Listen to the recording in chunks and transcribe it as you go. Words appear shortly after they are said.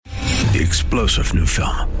The explosive new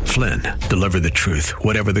film, Flynn, Deliver the Truth,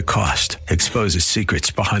 Whatever the Cost, exposes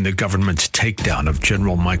secrets behind the government's takedown of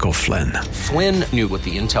General Michael Flynn. Flynn knew what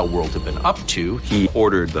the intel world had been up to. He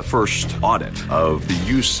ordered the first audit of the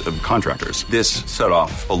use of contractors. This set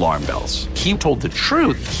off alarm bells. He told the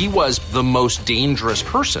truth. He was the most dangerous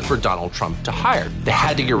person for Donald Trump to hire. They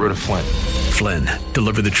had to get rid of Flynn. Flynn,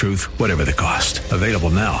 Deliver the Truth, Whatever the Cost. Available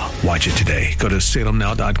now. Watch it today. Go to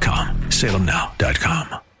salemnow.com.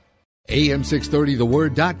 salemnow.com.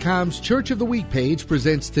 AM630TheWord.com's Church of the Week page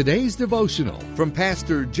presents today's devotional from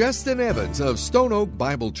Pastor Justin Evans of Stone Oak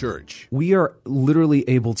Bible Church. We are literally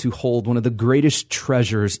able to hold one of the greatest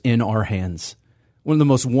treasures in our hands, one of the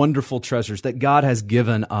most wonderful treasures that God has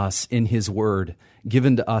given us in His Word,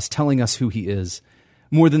 given to us, telling us who He is.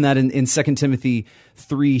 More than that, in 2 Timothy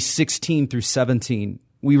 3:16 through 17,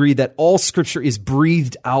 we read that all Scripture is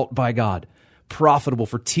breathed out by God, profitable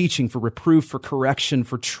for teaching, for reproof, for correction,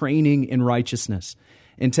 for training in righteousness.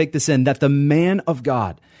 And take this in, that the man of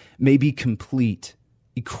God may be complete,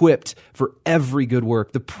 equipped for every good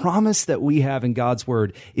work. The promise that we have in God's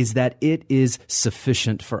Word is that it is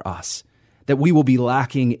sufficient for us, that we will be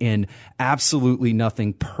lacking in absolutely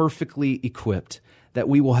nothing, perfectly equipped, that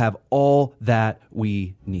we will have all that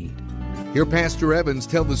we need. Hear Pastor Evans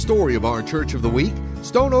tell the story of our Church of the Week,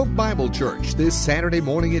 Stone Oak Bible Church, this Saturday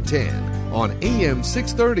morning at 10 on AM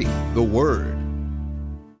 630, The Word.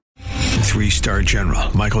 Three-star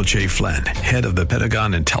General Michael J. Flynn, head of the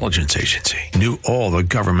Pentagon Intelligence Agency, knew all the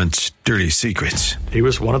government's dirty secrets. He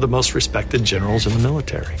was one of the most respected generals in the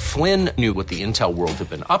military. Flynn knew what the intel world had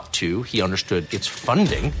been up to. He understood its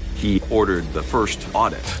funding. He ordered the first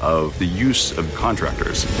audit of the use of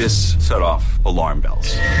contractors. This set off alarm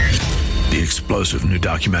bells. The explosive new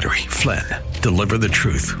documentary, Flynn, Deliver the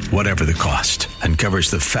Truth, Whatever the Cost, uncovers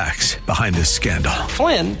the facts behind this scandal.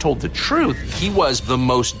 Flynn told the truth. He was the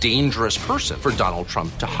most dangerous person for Donald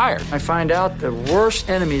Trump to hire. I find out the worst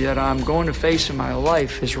enemy that I'm going to face in my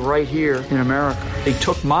life is right here in America. They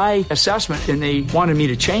took my assessment and they wanted me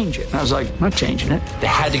to change it. And I was like, I'm not changing it. They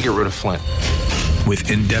had to get rid of Flynn.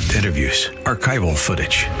 With in-depth interviews, archival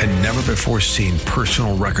footage, and never-before-seen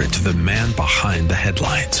personal records of the man behind the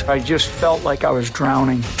headlines. I just felt like I was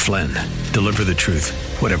drowning. Flynn, Deliver the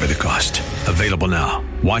Truth, Whatever the Cost. Available now.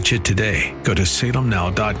 Watch it today. Go to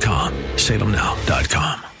salemnow.com.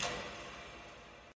 salemnow.com.